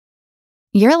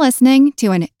You're listening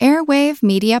to an Airwave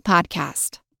Media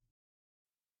Podcast.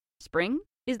 Spring?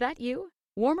 Is that you?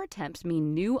 Warmer temps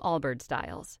mean new Allbirds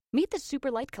styles. Meet the Super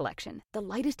Light Collection, the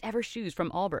lightest ever shoes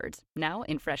from Allbirds, now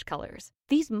in fresh colors.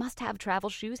 These must-have travel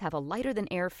shoes have a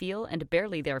lighter-than-air feel and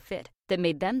barely their fit that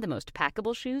made them the most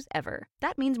packable shoes ever.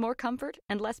 That means more comfort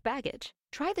and less baggage.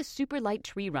 Try the Super Light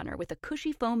Tree Runner with a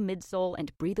cushy foam midsole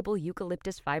and breathable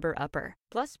eucalyptus fiber upper.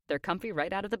 Plus, they're comfy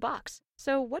right out of the box.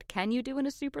 So what can you do in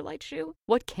a super light shoe?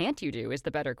 What can't you do is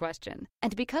the better question.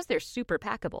 And because they're super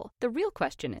packable, the real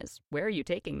question is, where are you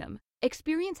taking them?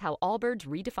 Experience how Allbirds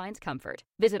redefines comfort.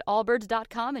 Visit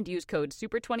allbirds.com and use code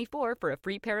SUPER24 for a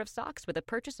free pair of socks with a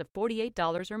purchase of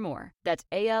 $48 or more. That's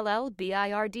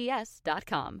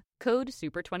ALLBIRDS.com. Code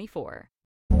SUPER24.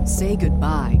 Say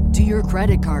goodbye to your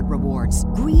credit card rewards.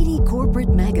 Greedy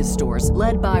corporate mega stores,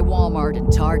 led by Walmart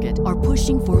and Target, are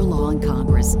pushing for a law in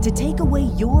Congress to take away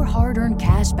your hard-earned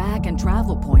cash back and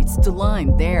travel points to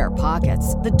line their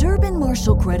pockets. The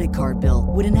Durbin-Marshall credit card bill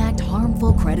would enact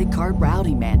harmful credit card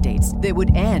routing mandates that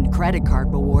would end credit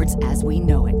card rewards as we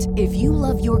know it. If you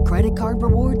love your credit card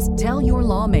rewards, tell your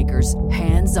lawmakers,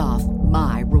 hands off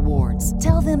my rewards.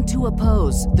 Tell them to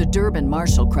oppose the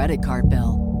Durbin-Marshall credit card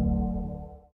bill.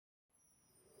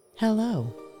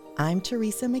 Hello, I'm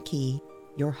Teresa McKee,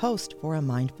 your host for A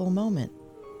Mindful Moment.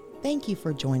 Thank you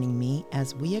for joining me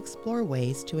as we explore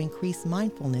ways to increase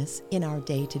mindfulness in our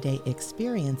day-to-day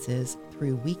experiences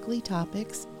through weekly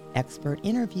topics, expert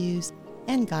interviews,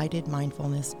 and guided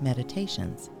mindfulness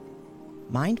meditations.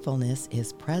 Mindfulness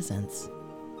is presence,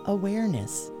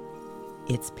 awareness.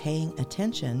 It's paying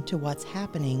attention to what's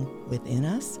happening within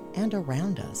us and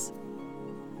around us.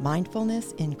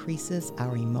 Mindfulness increases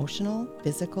our emotional,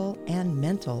 physical, and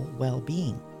mental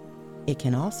well-being. It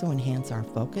can also enhance our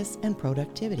focus and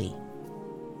productivity.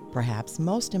 Perhaps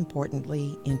most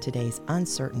importantly, in today's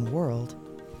uncertain world,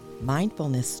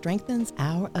 mindfulness strengthens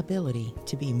our ability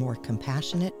to be more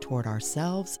compassionate toward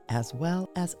ourselves as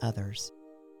well as others.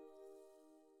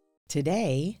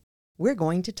 Today, we're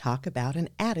going to talk about an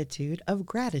attitude of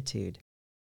gratitude.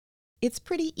 It's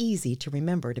pretty easy to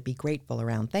remember to be grateful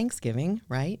around Thanksgiving,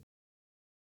 right?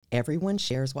 Everyone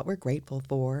shares what we're grateful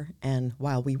for, and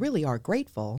while we really are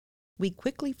grateful, we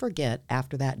quickly forget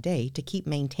after that day to keep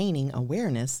maintaining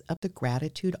awareness of the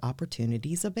gratitude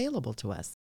opportunities available to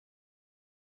us.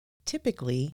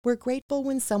 Typically, we're grateful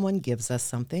when someone gives us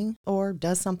something or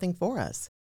does something for us,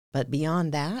 but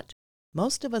beyond that,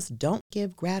 most of us don't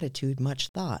give gratitude much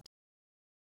thought.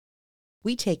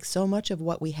 We take so much of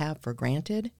what we have for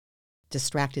granted,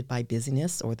 distracted by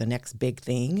busyness or the next big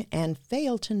thing, and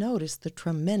fail to notice the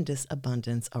tremendous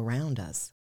abundance around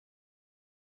us.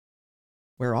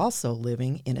 We're also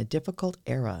living in a difficult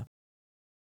era.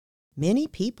 Many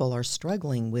people are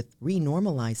struggling with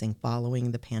renormalizing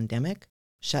following the pandemic,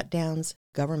 shutdowns,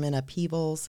 government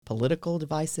upheavals, political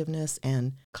divisiveness,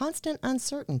 and constant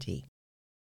uncertainty.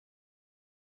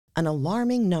 An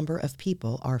alarming number of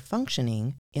people are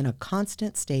functioning in a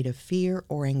constant state of fear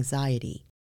or anxiety.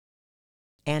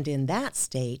 And in that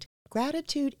state,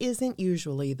 gratitude isn't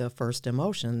usually the first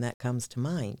emotion that comes to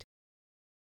mind.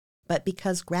 But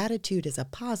because gratitude is a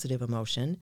positive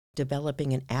emotion,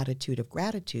 developing an attitude of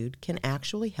gratitude can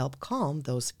actually help calm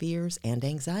those fears and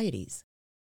anxieties.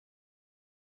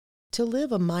 To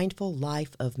live a mindful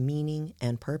life of meaning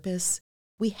and purpose,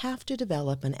 we have to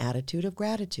develop an attitude of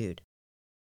gratitude.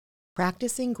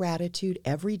 Practicing gratitude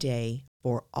every day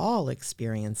for all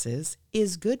experiences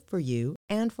is good for you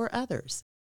and for others.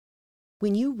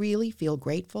 When you really feel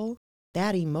grateful,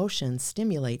 that emotion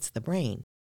stimulates the brain,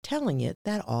 telling it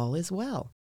that all is well.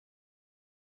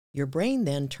 Your brain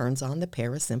then turns on the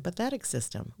parasympathetic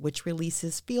system, which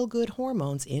releases feel-good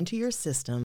hormones into your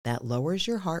system that lowers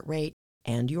your heart rate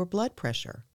and your blood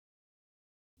pressure.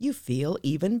 You feel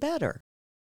even better.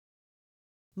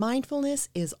 Mindfulness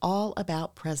is all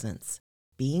about presence,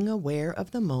 being aware of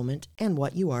the moment and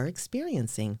what you are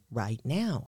experiencing right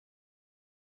now.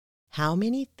 How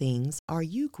many things are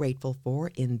you grateful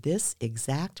for in this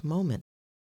exact moment?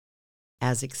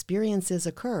 As experiences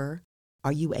occur,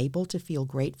 are you able to feel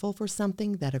grateful for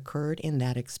something that occurred in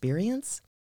that experience?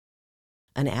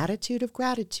 An attitude of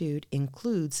gratitude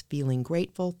includes feeling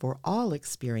grateful for all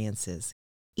experiences,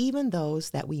 even those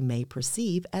that we may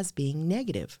perceive as being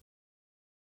negative.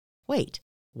 Wait,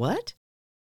 what?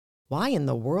 Why in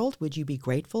the world would you be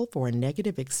grateful for a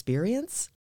negative experience?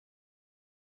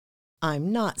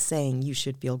 I'm not saying you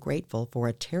should feel grateful for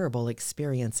a terrible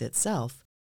experience itself,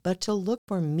 but to look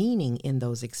for meaning in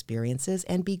those experiences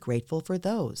and be grateful for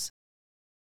those.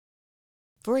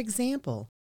 For example,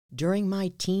 during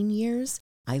my teen years,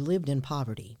 I lived in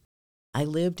poverty. I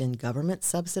lived in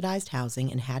government-subsidized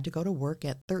housing and had to go to work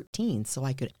at 13 so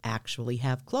I could actually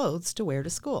have clothes to wear to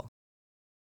school.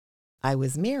 I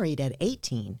was married at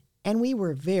 18, and we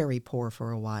were very poor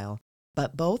for a while,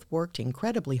 but both worked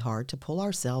incredibly hard to pull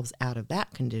ourselves out of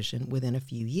that condition within a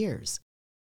few years.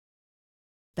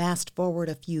 Fast forward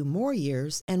a few more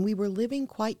years, and we were living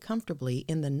quite comfortably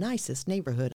in the nicest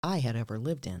neighborhood I had ever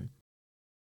lived in.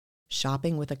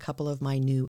 Shopping with a couple of my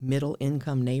new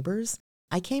middle-income neighbors,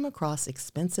 I came across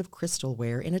expensive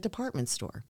crystalware in a department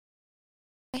store.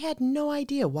 I had no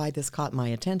idea why this caught my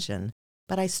attention,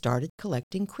 but I started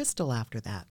collecting crystal after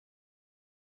that.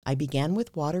 I began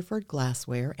with Waterford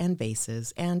glassware and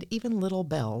vases and even little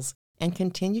bells, and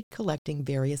continued collecting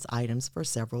various items for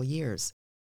several years.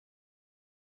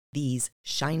 These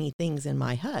shiny things in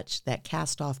my hutch that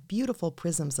cast off beautiful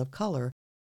prisms of color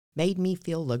made me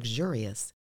feel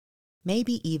luxurious,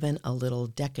 maybe even a little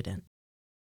decadent.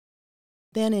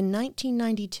 Then in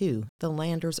 1992, the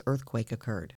Landers earthquake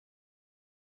occurred.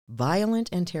 Violent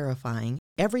and terrifying,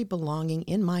 every belonging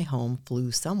in my home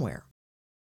flew somewhere,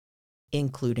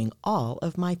 including all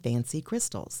of my fancy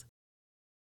crystals.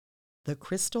 The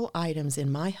crystal items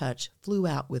in my hutch flew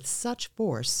out with such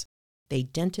force, they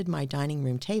dented my dining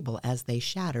room table as they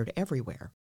shattered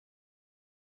everywhere.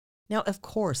 Now, of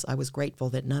course, I was grateful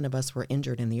that none of us were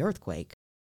injured in the earthquake,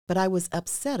 but I was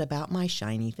upset about my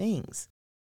shiny things.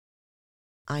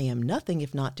 I am nothing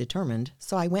if not determined,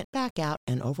 so I went back out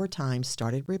and over time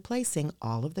started replacing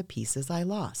all of the pieces I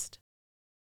lost.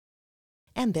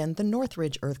 And then the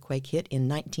Northridge earthquake hit in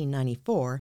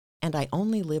 1994, and I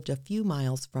only lived a few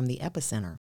miles from the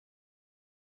epicenter.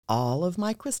 All of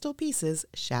my crystal pieces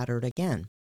shattered again.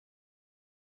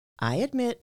 I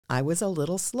admit I was a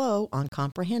little slow on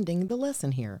comprehending the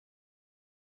lesson here.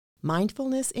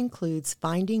 Mindfulness includes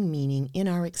finding meaning in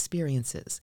our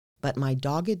experiences, but my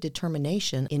dogged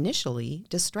determination initially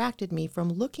distracted me from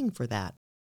looking for that.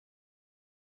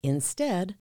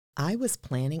 Instead, I was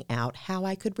planning out how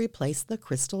I could replace the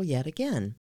crystal yet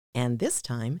again, and this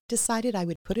time decided I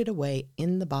would put it away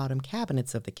in the bottom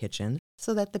cabinets of the kitchen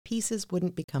so that the pieces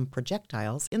wouldn't become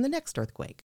projectiles in the next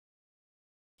earthquake.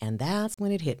 And that's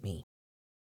when it hit me.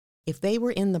 If they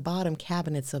were in the bottom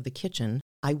cabinets of the kitchen,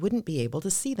 I wouldn't be able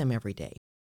to see them every day.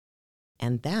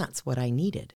 And that's what I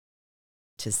needed,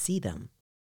 to see them.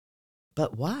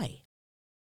 But why?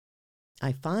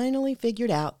 I finally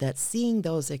figured out that seeing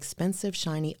those expensive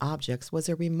shiny objects was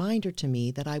a reminder to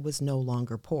me that I was no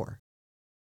longer poor.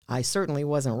 I certainly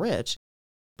wasn't rich,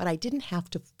 but I didn't have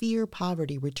to fear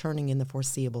poverty returning in the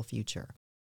foreseeable future.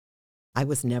 I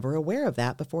was never aware of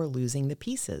that before losing the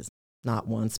pieces, not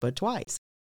once but twice.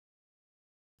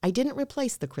 I didn't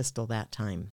replace the crystal that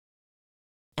time.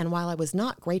 And while I was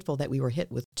not grateful that we were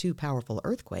hit with 2 powerful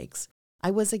earthquakes,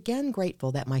 I was again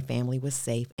grateful that my family was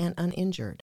safe and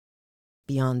uninjured.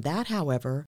 Beyond that,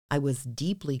 however, I was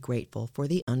deeply grateful for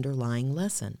the underlying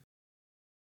lesson.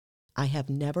 I have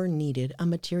never needed a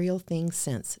material thing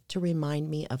since to remind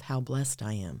me of how blessed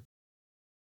I am.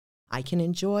 I can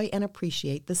enjoy and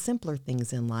appreciate the simpler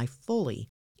things in life fully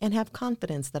and have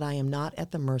confidence that I am not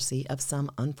at the mercy of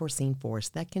some unforeseen force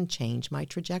that can change my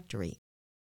trajectory.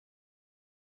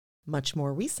 Much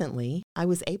more recently, I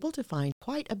was able to find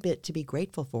quite a bit to be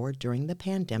grateful for during the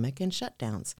pandemic and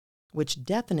shutdowns, which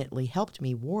definitely helped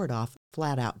me ward off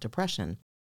flat-out depression,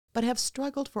 but have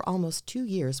struggled for almost 2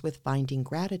 years with finding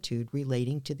gratitude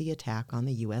relating to the attack on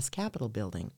the U.S. Capitol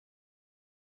building.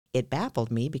 It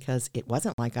baffled me because it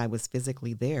wasn't like I was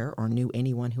physically there or knew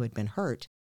anyone who had been hurt,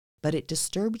 but it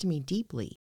disturbed me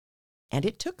deeply, and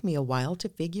it took me a while to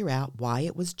figure out why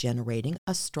it was generating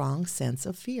a strong sense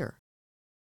of fear.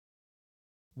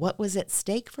 What was at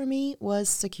stake for me was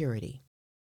security.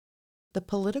 The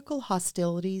political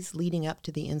hostilities leading up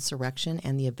to the insurrection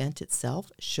and the event itself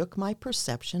shook my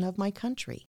perception of my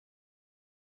country.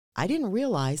 I didn't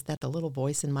realize that the little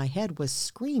voice in my head was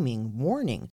screaming,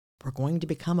 warning, we're going to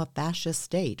become a fascist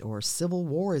state, or civil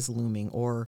war is looming,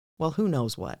 or, well, who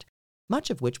knows what, much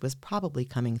of which was probably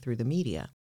coming through the media.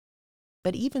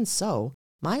 But even so,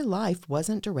 my life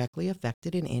wasn't directly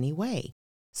affected in any way,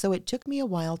 so it took me a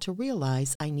while to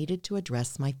realize I needed to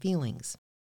address my feelings.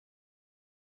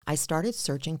 I started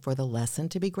searching for the lesson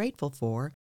to be grateful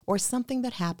for, or something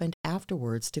that happened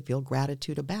afterwards to feel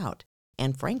gratitude about,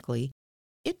 and frankly,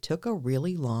 it took a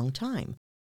really long time.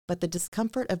 But the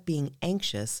discomfort of being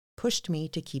anxious pushed me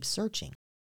to keep searching,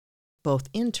 both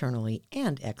internally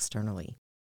and externally.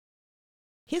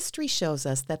 History shows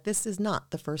us that this is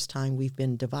not the first time we've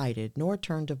been divided nor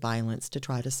turned to violence to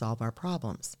try to solve our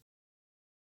problems.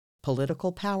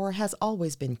 Political power has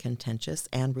always been contentious,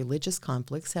 and religious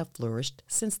conflicts have flourished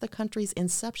since the country's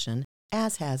inception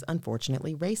as has,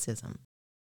 unfortunately, racism.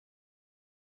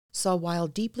 So while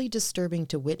deeply disturbing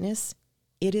to witness,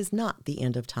 it is not the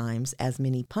end of times as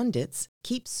many pundits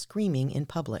keep screaming in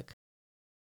public.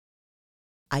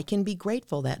 I can be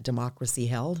grateful that democracy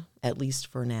held, at least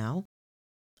for now.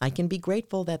 I can be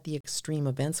grateful that the extreme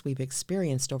events we've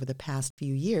experienced over the past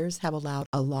few years have allowed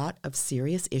a lot of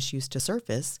serious issues to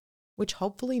surface, which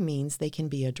hopefully means they can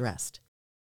be addressed.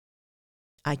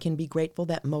 I can be grateful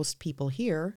that most people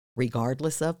here,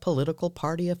 regardless of political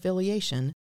party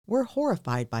affiliation, were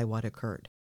horrified by what occurred,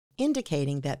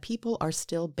 indicating that people are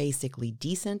still basically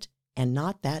decent and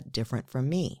not that different from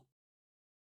me.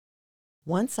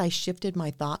 Once I shifted my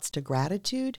thoughts to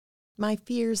gratitude, my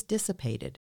fears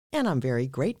dissipated, and I'm very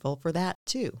grateful for that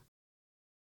too.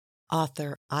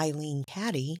 Author Eileen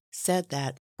Caddy said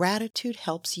that gratitude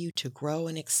helps you to grow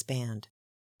and expand.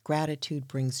 Gratitude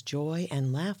brings joy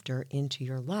and laughter into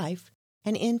your life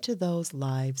and into those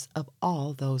lives of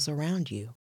all those around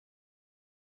you.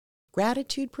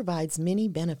 Gratitude provides many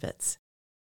benefits.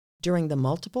 During the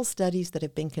multiple studies that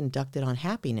have been conducted on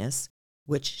happiness,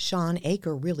 which Sean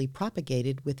Aker really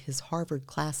propagated with his Harvard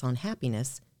class on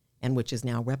happiness, and which is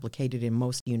now replicated in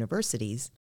most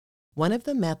universities, one of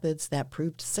the methods that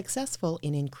proved successful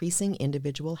in increasing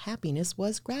individual happiness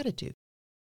was gratitude.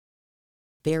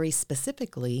 Very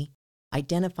specifically,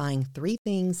 identifying 3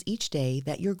 things each day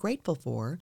that you're grateful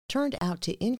for turned out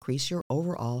to increase your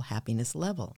overall happiness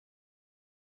level.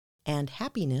 And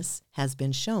happiness has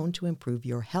been shown to improve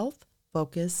your health,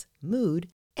 focus, mood,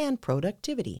 and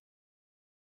productivity.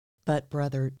 But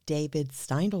Brother David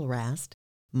Steindl-Rast,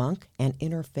 monk and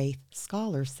interfaith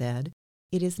scholar, said,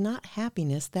 "It is not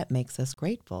happiness that makes us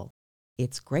grateful.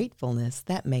 It's gratefulness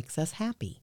that makes us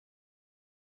happy."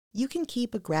 You can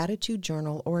keep a gratitude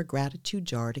journal or a gratitude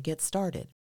jar to get started.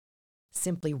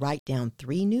 Simply write down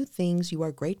 3 new things you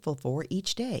are grateful for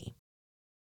each day.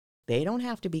 They don't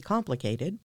have to be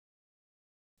complicated.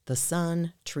 The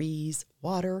sun, trees,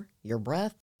 water, your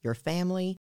breath, your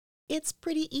family. It's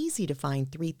pretty easy to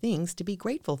find 3 things to be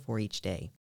grateful for each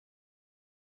day.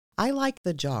 I like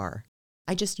the jar.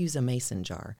 I just use a mason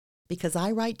jar because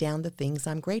I write down the things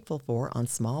I'm grateful for on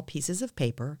small pieces of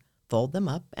paper, fold them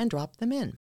up, and drop them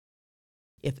in.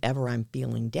 If ever I'm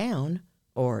feeling down,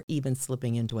 or even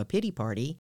slipping into a pity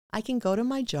party, I can go to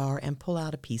my jar and pull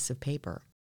out a piece of paper.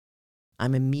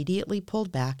 I'm immediately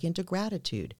pulled back into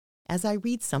gratitude as I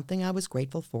read something I was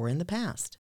grateful for in the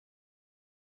past.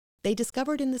 They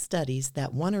discovered in the studies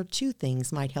that 1 or 2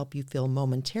 things might help you feel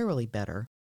momentarily better,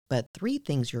 but 3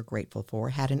 things you're grateful for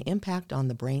had an impact on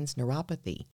the brain's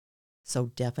neuropathy.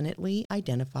 So definitely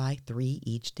identify 3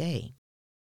 each day.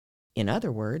 In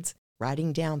other words,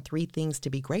 writing down 3 things to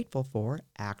be grateful for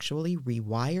actually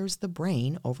rewires the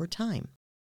brain over time.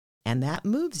 And that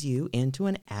moves you into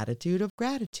an attitude of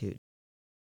gratitude.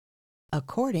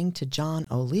 According to John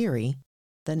O'Leary,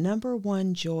 the number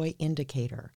 1 joy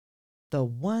indicator, the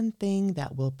one thing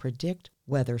that will predict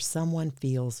whether someone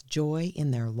feels joy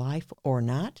in their life or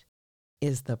not,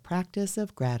 is the practice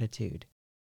of gratitude.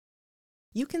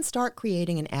 You can start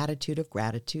creating an attitude of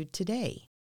gratitude today.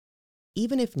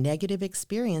 Even if negative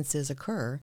experiences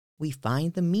occur, we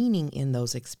find the meaning in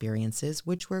those experiences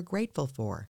which we're grateful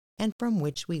for and from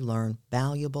which we learn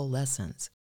valuable lessons.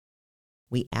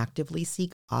 We actively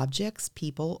seek objects,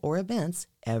 people, or events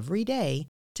every day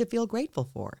to feel grateful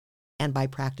for, and by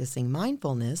practicing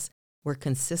mindfulness, we're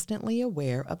consistently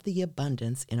aware of the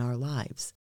abundance in our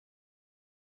lives.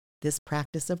 This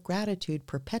practice of gratitude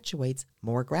perpetuates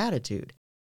more gratitude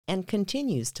and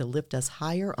continues to lift us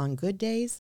higher on good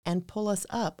days and pull us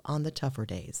up on the tougher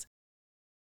days.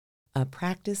 A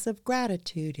practice of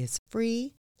gratitude is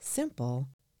free, simple,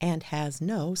 and has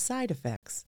no side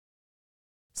effects.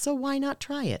 So why not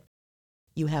try it?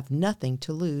 You have nothing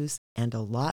to lose and a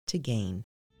lot to gain.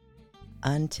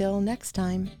 Until next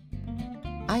time,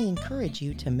 I encourage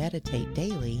you to meditate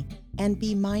daily and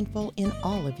be mindful in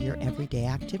all of your everyday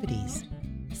activities.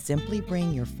 Simply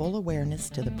bring your full awareness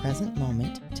to the present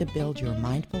moment to build your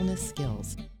mindfulness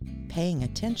skills, paying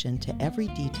attention to every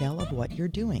detail of what you're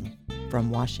doing,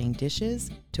 from washing dishes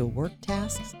to work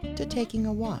tasks to taking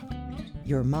a walk.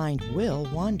 Your mind will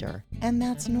wander, and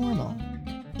that's normal.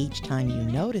 Each time you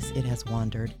notice it has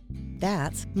wandered,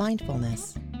 that's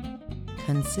mindfulness.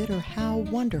 Consider how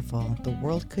wonderful the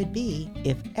world could be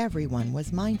if everyone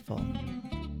was mindful.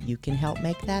 You can help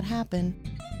make that happen.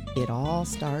 It all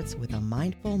starts with a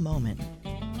mindful moment.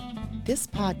 This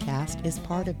podcast is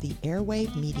part of the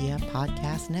Airwave Media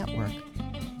Podcast Network.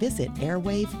 Visit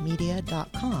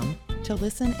airwavemedia.com to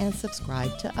listen and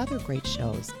subscribe to other great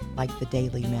shows like the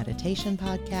Daily Meditation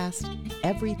Podcast,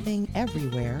 Everything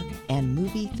Everywhere, and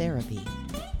Movie Therapy.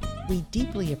 We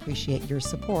deeply appreciate your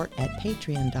support at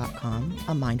patreon.com,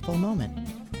 A Mindful Moment.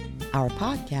 Our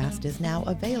podcast is now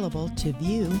available to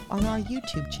view on our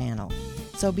YouTube channel,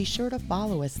 so be sure to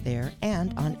follow us there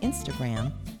and on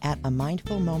Instagram at A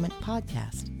Mindful Moment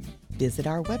Podcast. Visit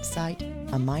our website,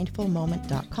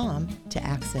 amindfulmoment.com, to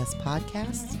access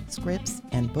podcasts, scripts,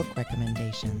 and book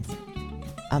recommendations.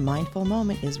 A Mindful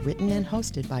Moment is written and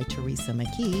hosted by Teresa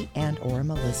McKee and or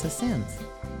Melissa Sims.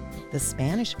 The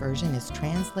Spanish version is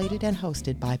translated and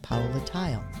hosted by Paola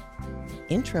Tile.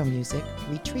 Intro music,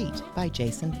 Retreat by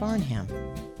Jason Farnham.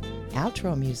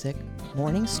 Outro music,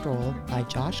 Morning Stroll by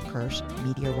Josh Kirsch,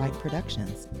 Media Right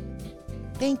Productions.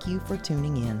 Thank you for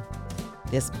tuning in.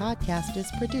 This podcast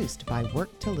is produced by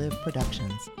Work to Live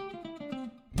Productions.